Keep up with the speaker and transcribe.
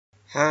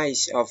Hi,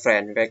 it's your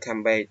friend.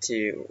 Welcome back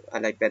to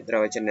Like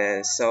Pedro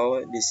channel.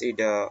 So this is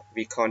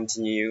we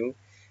continue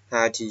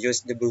how to use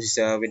the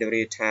browser with the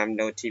real-time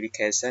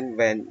notification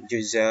when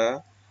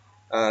user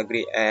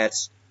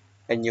creates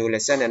a new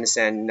lesson and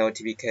send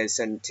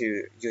notification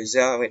to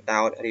user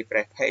without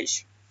refresh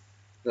page,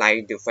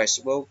 like the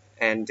Facebook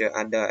and the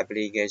other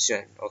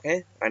application.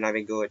 Okay, right now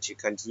we go to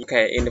continue.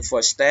 Okay, in the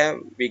first step,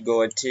 we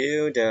go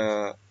to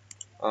the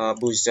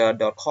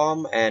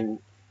bootstrap.com and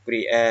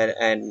create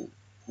and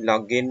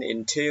login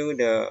into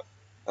the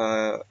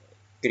uh,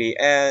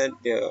 create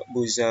the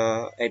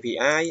Bootstrap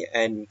API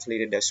and click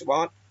the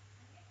dashboard.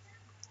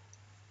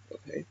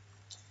 Okay,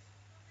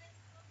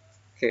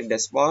 click the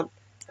dashboard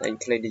and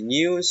click the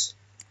news.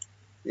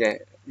 Yeah,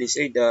 this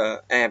is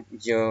the app.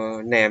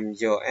 Your name,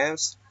 your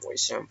apps. For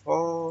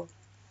example,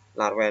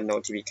 Laravel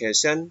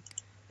notification,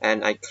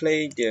 and I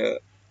click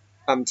the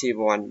empty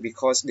one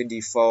because the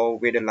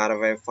default with the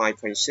Laravel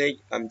 5.6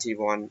 empty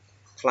one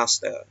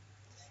cluster.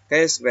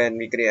 Case when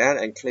we create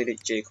and click the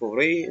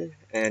jQuery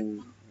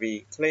and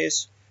we click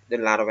the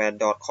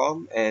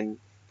laravel.com and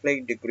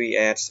click the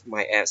create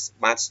my apps.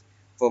 But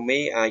for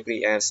me, I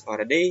create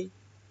already.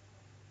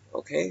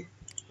 Okay,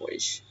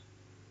 which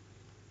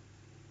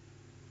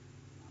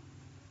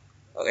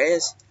okay.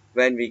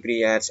 When we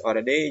create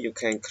already, you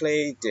can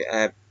click the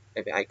app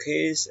API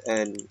keys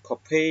and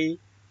copy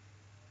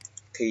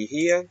key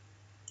here.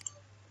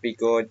 We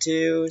go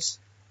to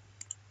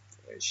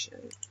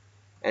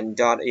and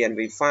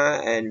 .env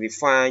file and we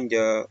find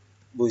the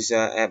user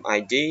app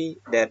ID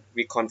that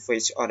we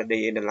configured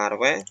already in the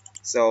Laravel.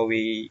 So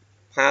we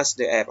pass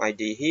the app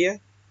ID here.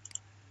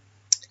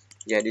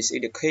 Yeah, this is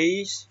the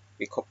keys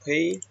we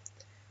copy,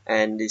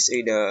 and this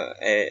is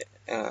the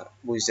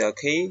user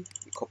key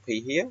we copy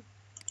here,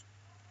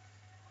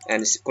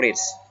 and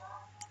scripts.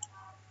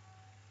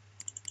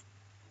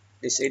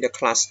 This is the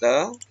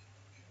cluster.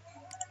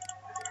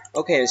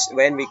 Okay, so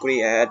when we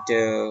create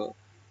the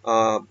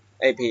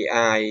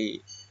API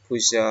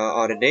user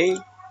already,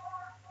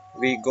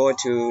 we go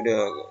to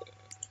the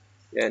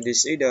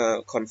this is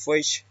the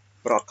config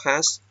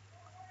broadcast,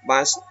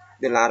 but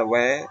the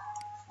Laravel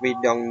we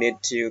don't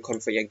need to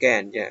configure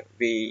again. Yeah,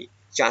 we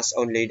just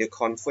only the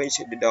config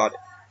the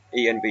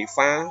 .env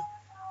file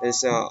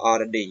is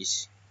already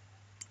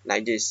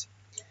like this,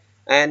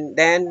 and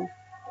then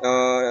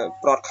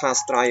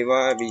broadcast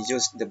driver we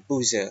use the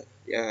browser.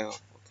 Yeah,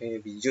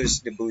 okay, we use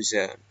the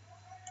browser.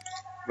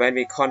 When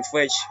we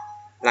config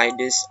like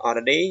this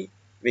already,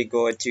 we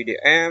go to the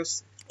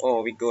apps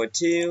or we go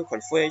to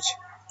config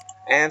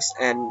apps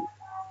and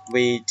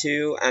we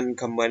to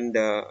uncomment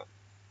the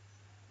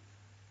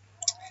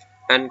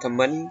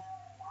uncomment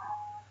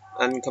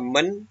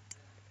uncomment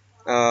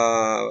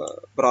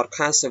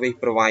broadcast service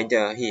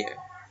provider here.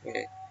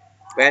 Okay.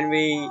 When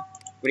we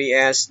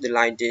create the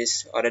like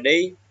this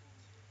already,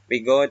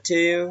 we go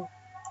to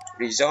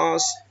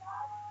resource.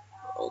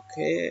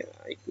 Okay,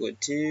 I go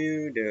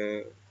to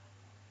the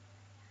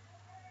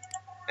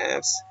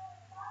apps.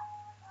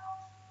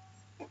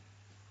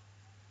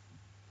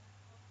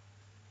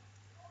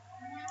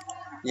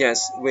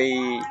 Yes,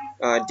 we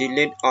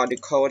delete all the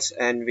codes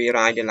and we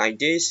write it like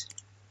this.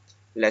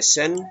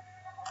 Lesson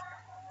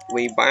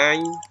we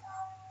bind,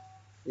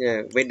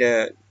 yeah, with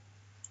the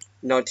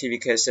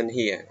notification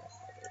here.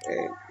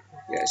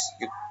 Yes,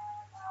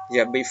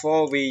 yeah,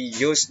 before we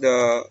use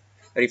the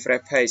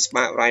refresh page,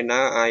 but right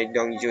now I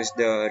don't use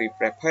the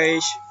refresh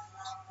page.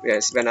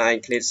 Yes, when I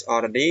click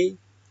already,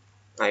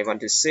 I want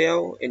to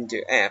save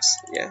into apps.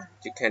 Yeah,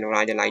 you can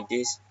write it like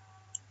this.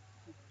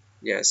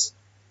 Yes,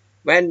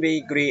 when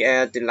we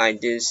create it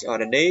like this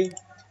already,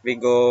 we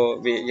go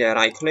with the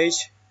right click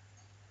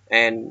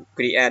and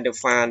create the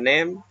file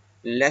name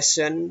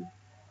lesson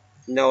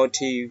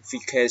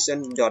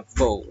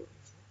notification.bo.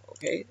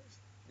 Okay,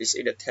 this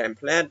is the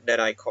template that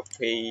I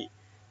copy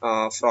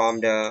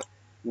from the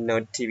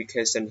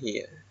notification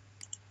here.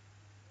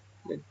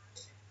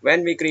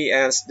 When we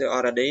create the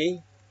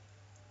already,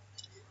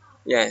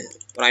 yeah,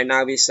 right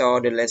now we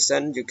saw the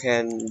lesson. You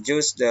can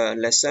use the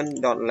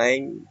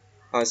lesson.length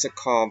as a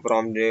call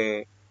from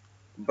the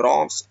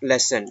browse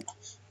lesson.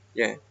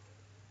 Yeah,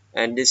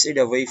 and this is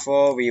the way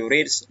for we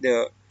read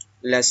the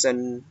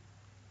lesson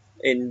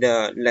in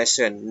the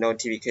lesson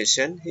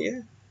notification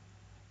here.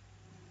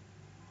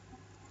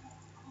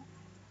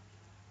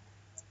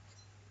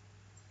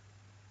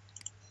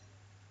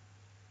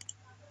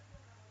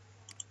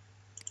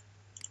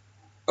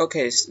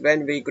 Okay, so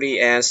when we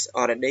create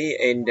already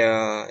in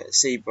the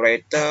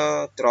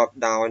separator drop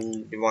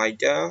down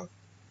divider,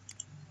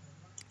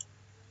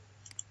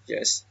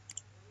 yes,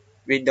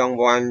 we don't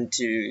want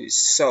to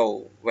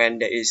show when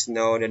there is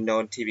no the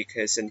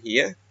notification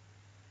here.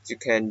 You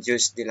can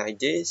just do like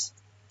this.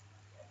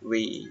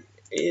 We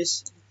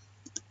is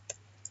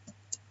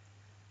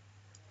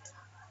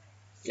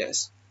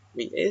yes,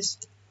 we is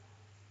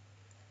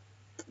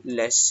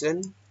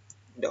lesson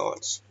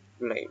dot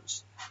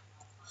length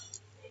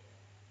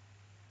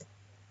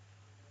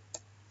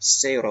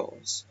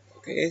zeros.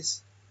 Okay,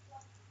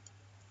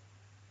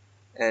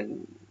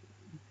 and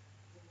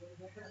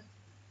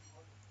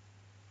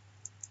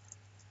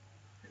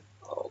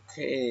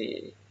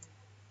Okay.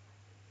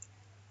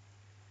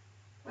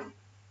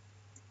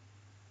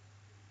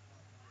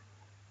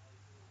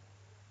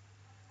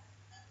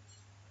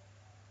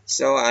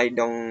 So I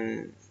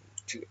don't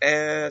to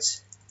add,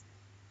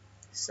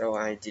 so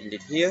I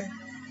delete here,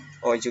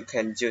 or you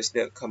can use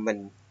the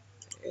command.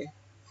 Okay.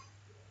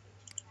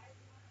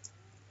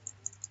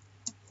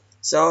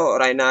 So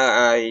right now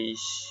I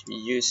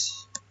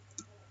use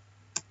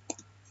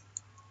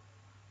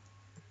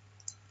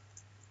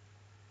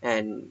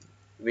and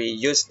we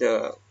use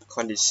the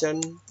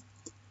condition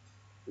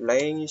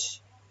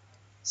length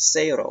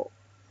 0.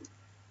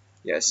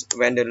 Yes,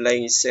 when the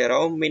length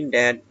 0 mean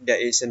that there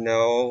is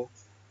no,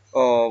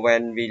 or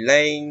when we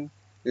length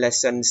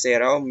less than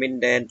 0 mean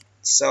that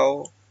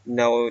so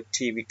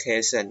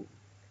notification,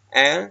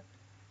 and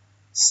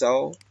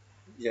so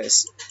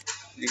yes,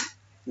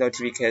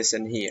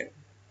 notification here.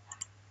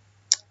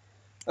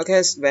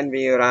 Okay, so when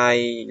we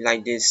write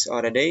like this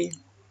already,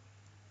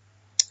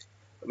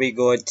 we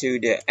go to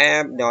the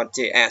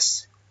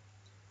app.js,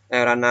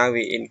 and right now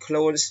we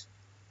include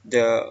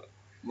the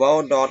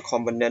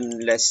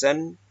world.component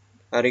lesson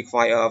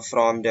required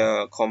from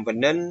the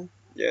component.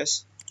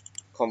 Yes,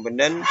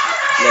 component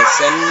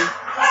lesson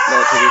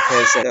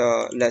notification,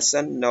 the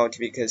lesson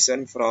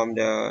notification from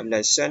the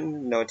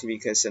lesson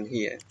notification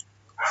here.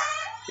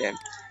 Yeah,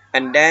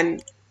 and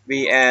then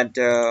we add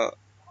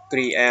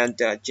create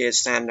the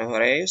JSON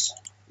arrays.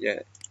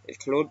 Yeah,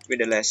 include with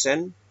the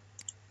lesson,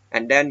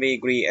 and then we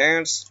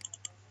create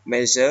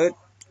method.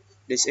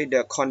 This is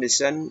the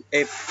condition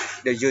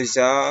if the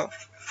user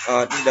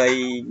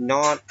they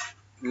not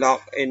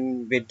log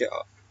in with the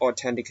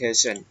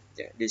authentication.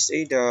 Yeah, this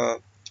is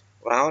the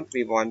route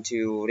we want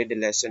to read the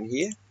lesson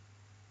here.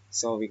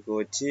 So we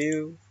go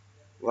to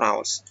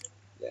routes.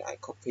 Yeah, I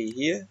copy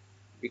here.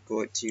 We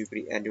go to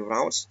create the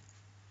routes.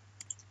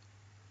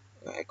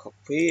 I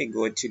copy,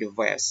 go to the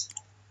west.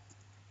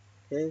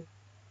 Okay,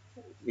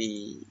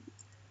 we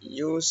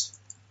use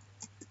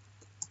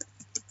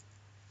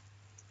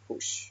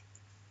push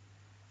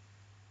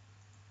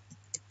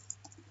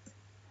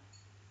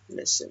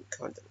lesson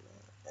content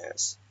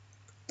as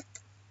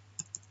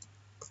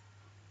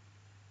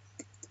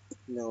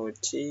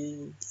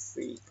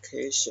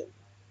notification.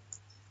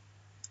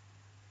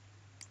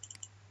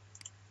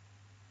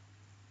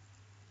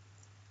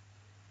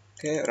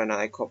 Okay, and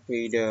I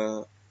copy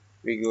the,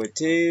 we go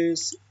to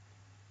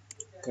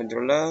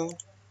controller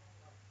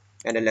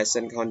and the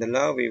lesson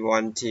controller. We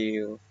want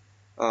to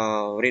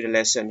read the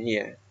lesson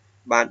here,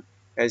 but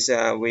as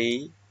yeah,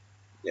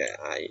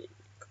 I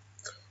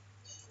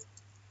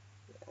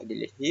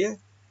delete here.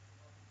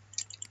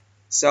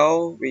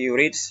 So we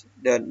read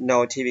the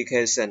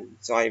notification.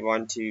 So I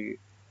want to, you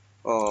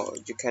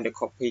can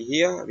copy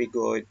here. We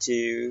go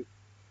to,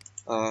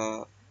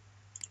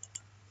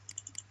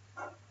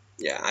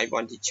 yeah, I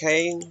want to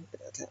change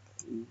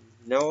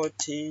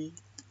notification.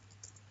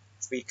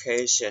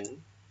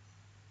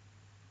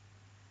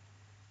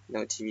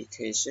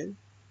 Notification.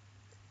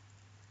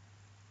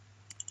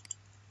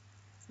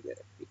 Yeah,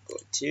 we go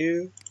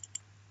to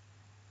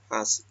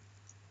has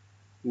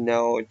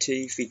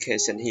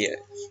notification here.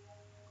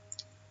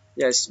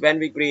 Yes, when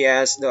we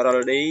create the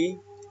already,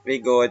 we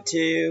go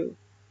to,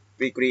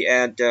 we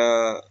create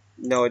the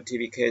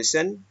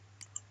notification.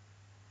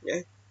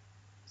 Yeah,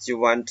 you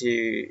want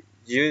to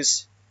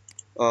use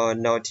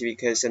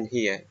notification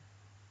here.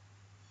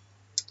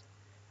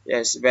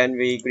 Yes, when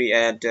we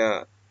create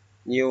the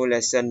new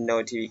lesson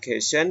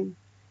notification,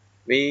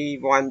 we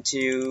want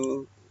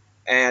to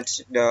add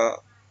the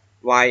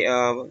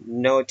while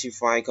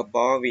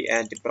notifiable, we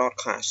add the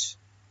broadcast,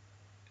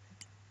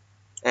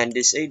 and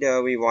this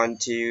either we want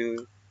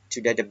to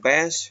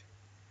database,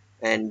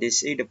 and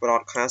this is the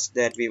broadcast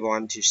that we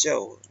want to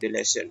show the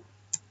lesson.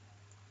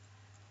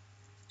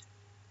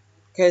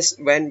 Because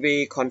when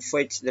we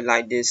configure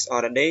like this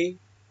already,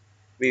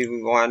 we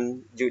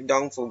want you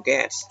don't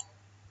forget.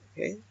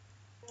 Okay.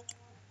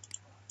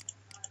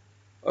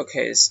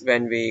 Okay, so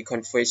when we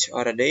configure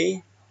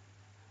already,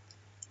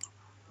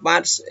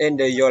 but in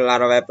the your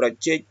Laravel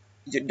project,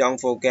 you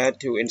don't forget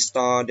to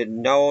install the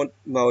node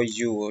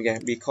module. Yeah,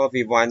 because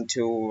we want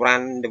to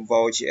run the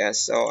Vue.js.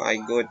 So I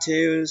go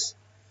to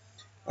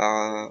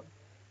uh,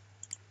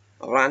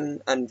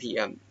 run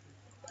npm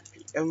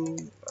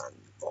run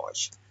Vue.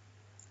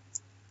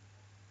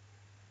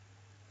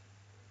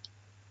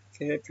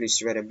 Okay,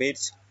 please wait a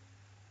bit.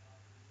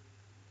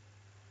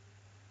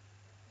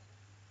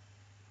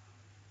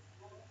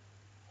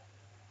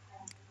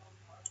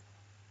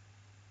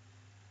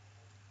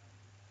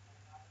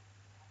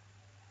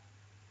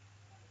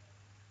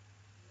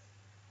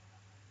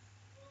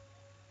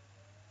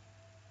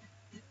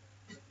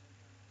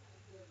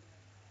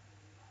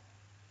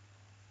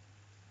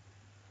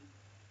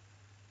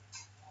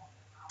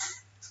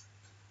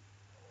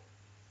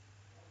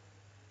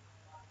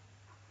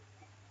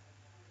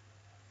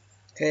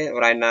 Okay,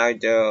 right now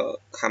the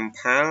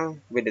compile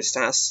with the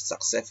start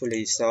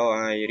successfully, so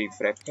I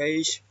refresh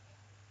page.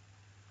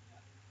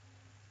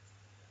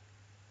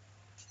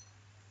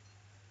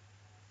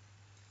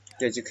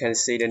 As you can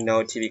see the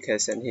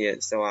notification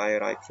here, so I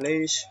right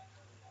click,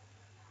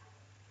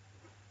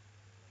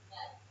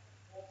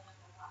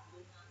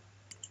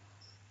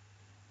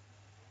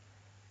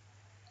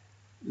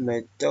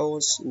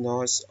 methods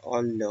not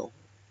allow.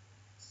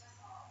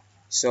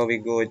 So we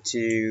go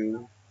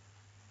to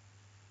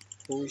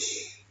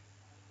push.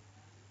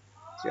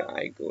 So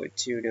I go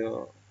to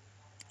the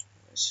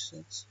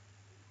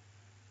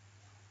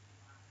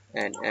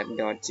and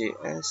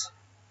app.js.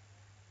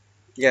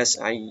 Yes,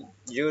 I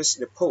use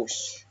the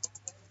push.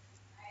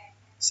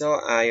 So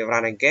I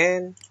run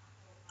again,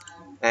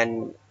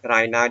 and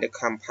right now the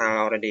compile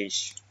already.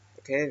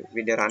 Okay,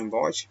 with the run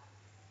watch.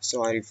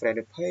 So I refresh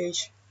the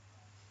page.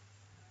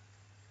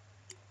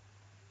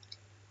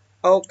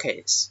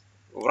 Okay,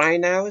 right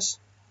now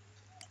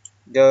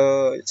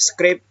the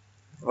script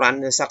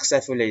run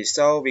successfully.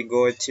 So we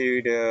go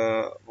to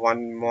the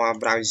one more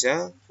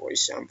browser, for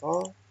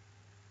example.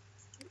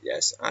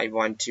 Yes, I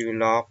want to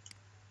log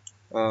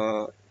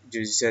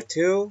user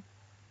 2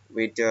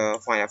 with the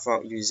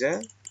Firefox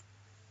user.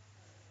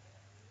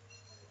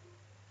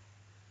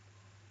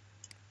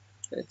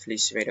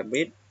 Please wait a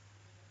bit.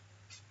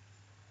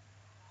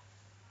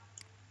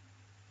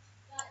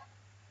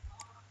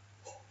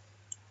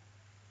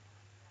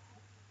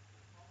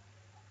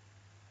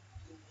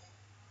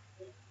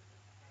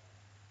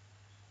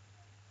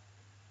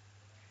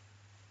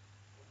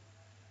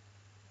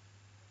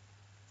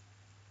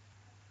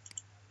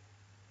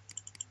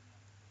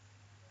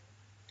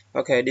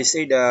 Okay, this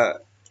is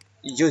the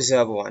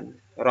user one.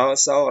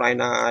 So right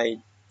now I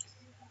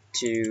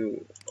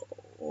to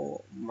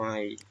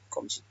my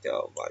computer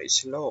very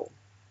slow.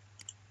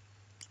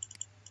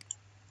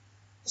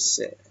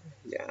 So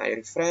yeah, I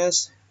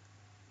refresh.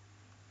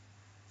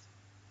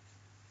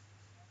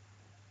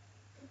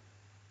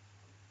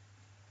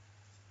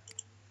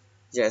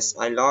 Yes,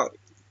 I log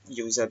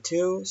user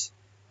 2.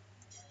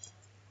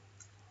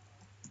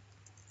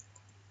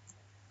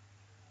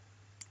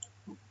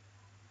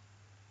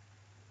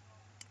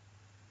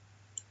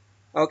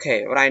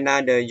 Okay, right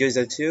now the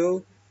user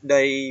 2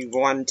 they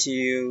want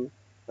to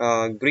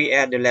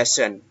create the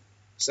lesson.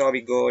 So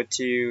we go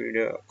to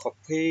the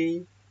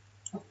copy.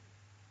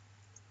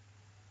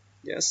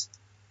 Yes,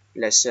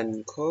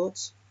 lesson code.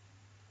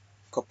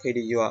 Copy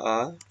the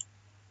URL.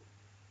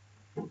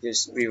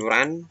 Yes, we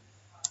run.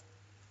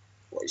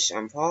 For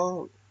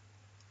example,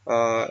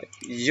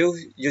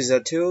 user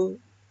 2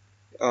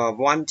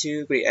 want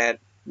to create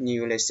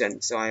new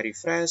lesson. So I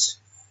refresh.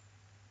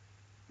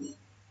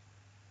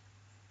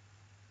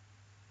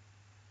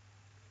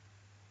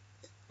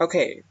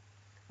 Okay,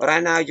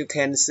 right now you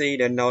can see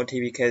the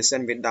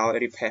notification without a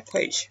repair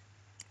page.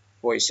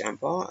 For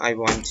example, I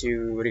want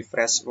to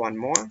refresh one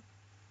more.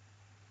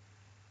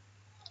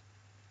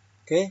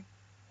 Okay,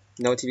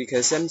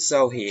 notification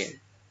show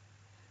here.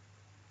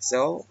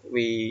 So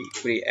we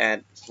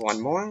create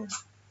one more.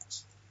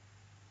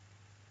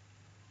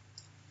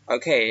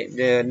 Okay,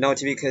 the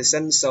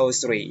notification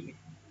shows 3.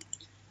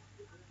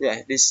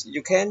 Yeah, this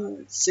you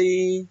can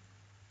see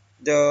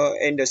the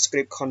in the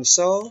script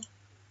console,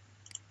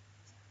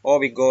 or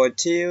we go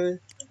to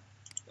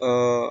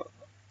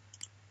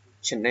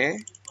channel.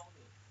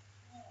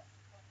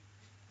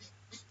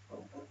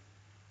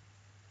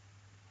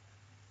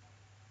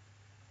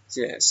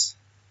 Yes.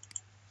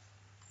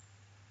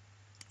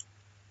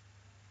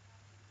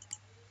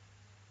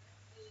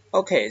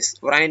 Okay,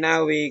 right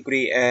now we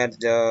create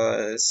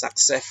the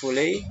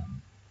successfully.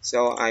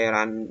 So I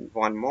run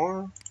one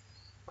more.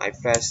 I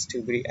press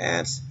to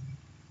create,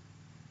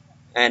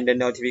 and the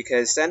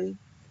notification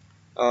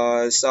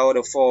show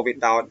the 4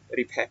 without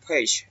repair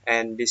page,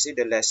 and this is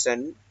the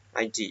lesson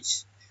I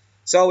teach.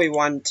 So we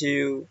want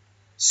to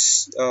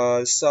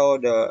show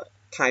the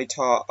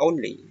title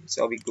only.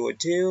 So we go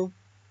to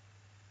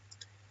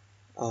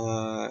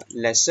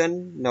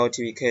lesson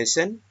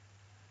notification,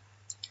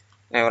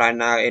 and right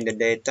now in the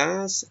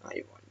data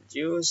I want to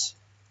use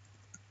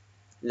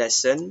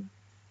lesson.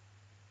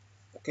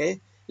 Okay,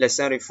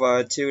 lesson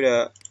refer to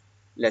the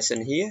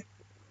lesson here,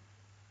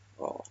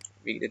 or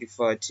we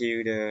refer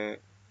to the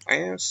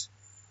files,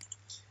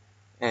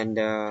 and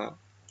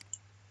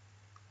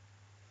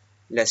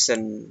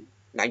lesson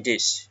like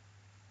this.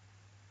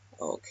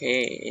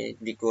 Okay,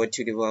 we go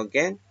to the work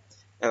again,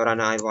 and right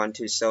now I want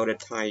to show the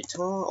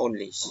title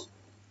only.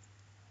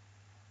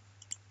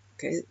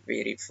 Okay,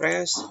 we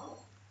refresh.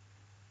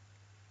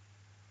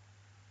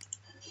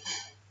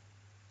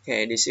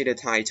 Okay, this is the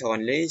title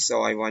only,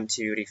 so I want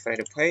to refresh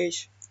the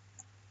page.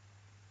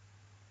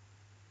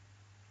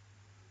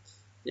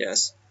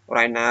 Yes,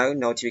 right now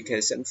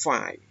notification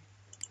 5.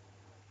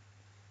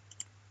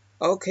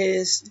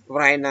 Okay,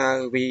 right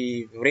now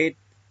we read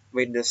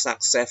with the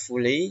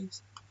successfully.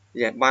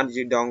 Yeah, but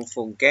you don't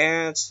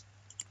forget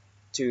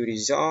to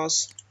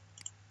resource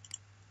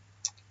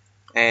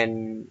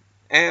and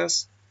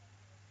else.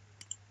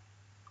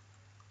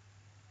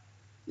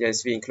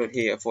 Yes, we include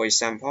here. For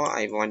example,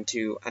 I want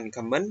to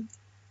uncomment.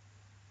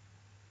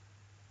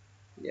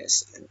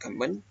 Yes,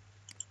 uncomment.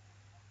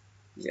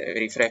 Yeah,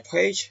 refresh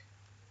page.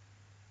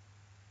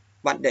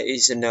 but there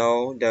is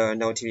no the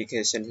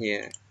notification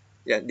here.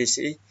 Yeah, this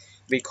is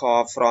we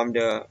call from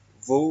the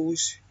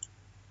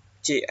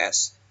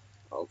views.js.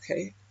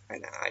 Okay,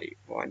 and I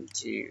want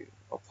to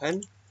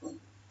open.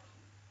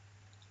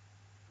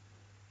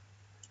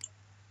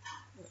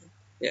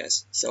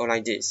 Yes, so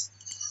like this.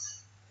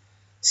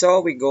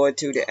 So we go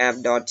to the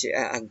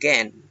app.js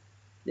again.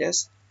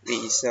 Yes,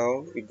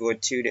 we go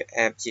to the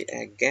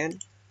app.js again.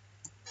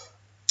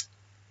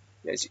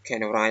 Yes, you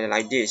can write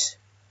like this.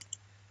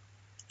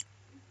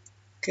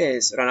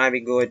 Okay, so now we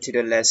go to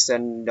the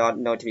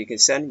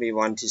lesson.notification. We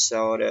want to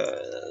show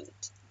the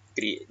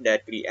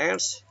that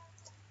creates,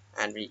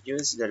 and we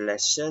use the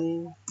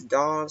lesson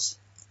dot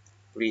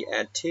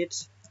created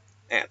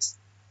as.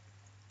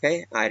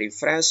 Okay, I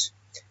refresh,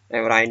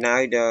 and right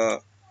now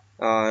the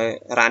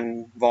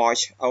run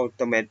voice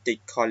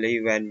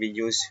automatically when we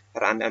use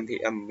run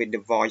npm with the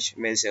voice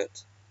method.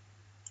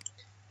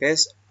 Okay,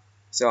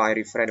 so I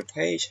refresh the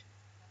page.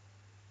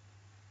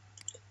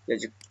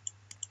 As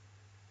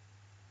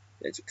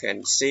you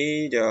can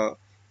see the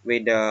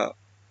with the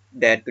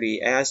that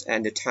creates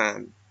and the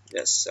time.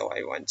 Yes, so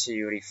I want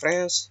to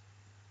refresh.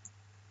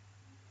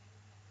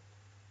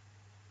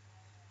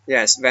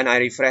 Yes, when I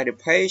refresh the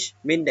page,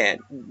 mean that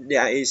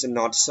there is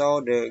not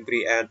so the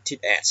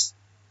created as.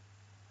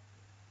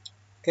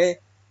 Okay,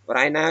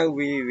 right now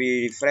we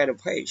refresh the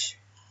page.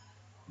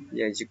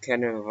 Yes, you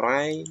can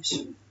write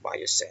by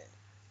yourself.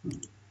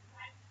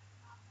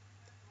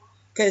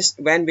 Okay,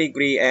 when we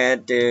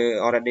create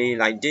already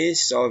like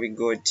this, so we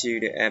go to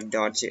the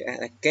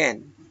app.js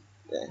again.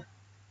 Yeah.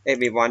 If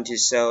we want to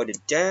show the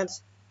date,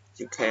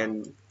 you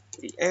can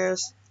create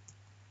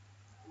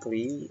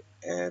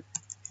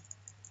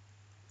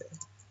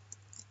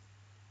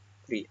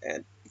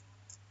create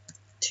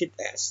it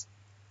as.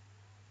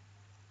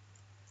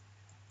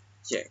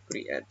 Yeah,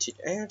 create it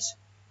as.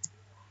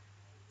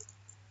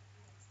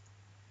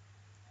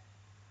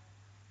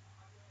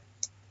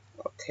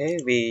 Okay,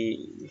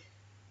 we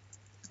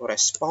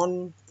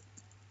respond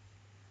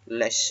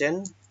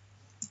lesson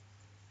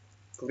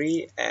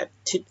create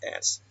it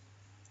as.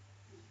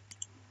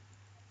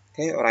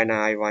 Okay, right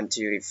now I want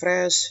to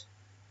refresh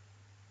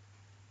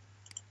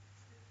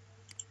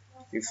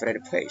the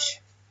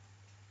page.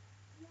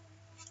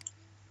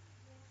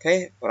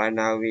 Okay, right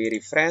now we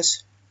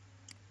refresh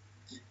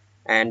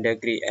and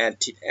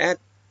create it as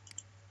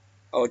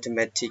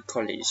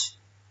automatically.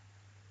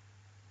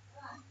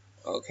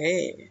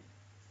 Okay,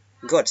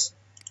 good.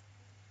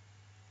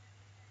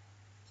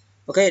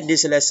 Okay,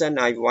 this lesson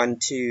I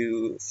want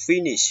to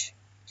finish,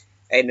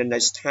 and the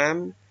next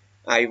time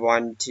I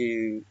want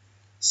to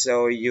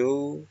show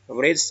you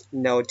read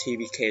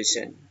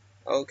notification.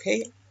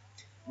 Okay,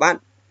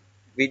 but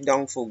we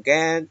don't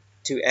forget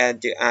to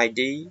add the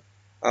ID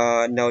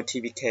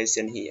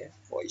notification here.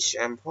 For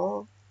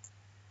example,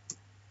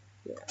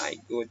 I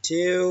go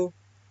to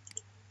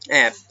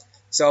app,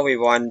 so we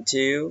want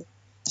to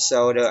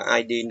show the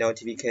ID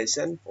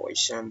notification. For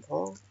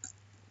example,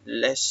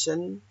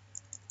 lesson.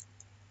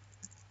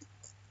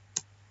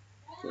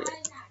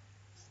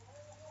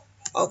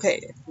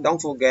 Okay,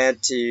 don't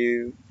forget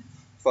to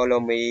follow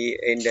me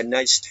in the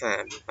next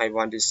time. I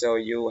want to show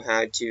you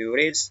how to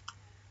read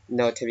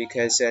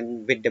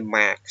notification with the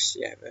marks.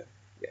 Yeah,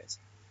 yes.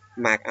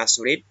 Mark as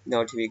read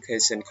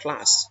notification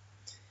class.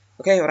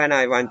 Okay, right now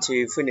I want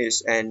to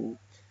finish, and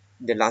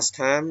the last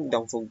time,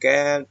 don't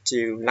forget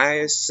to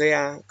like,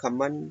 share,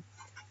 comment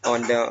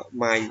on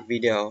my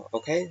video.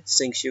 Okay,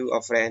 thank you,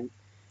 a friend.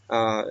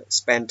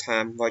 Spend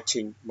time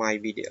watching my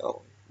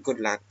video. Good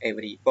luck,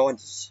 everybody.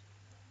 Don't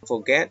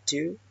forget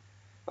to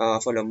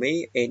follow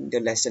me in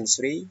the lesson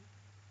 3.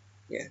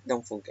 Yeah,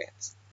 don't forget.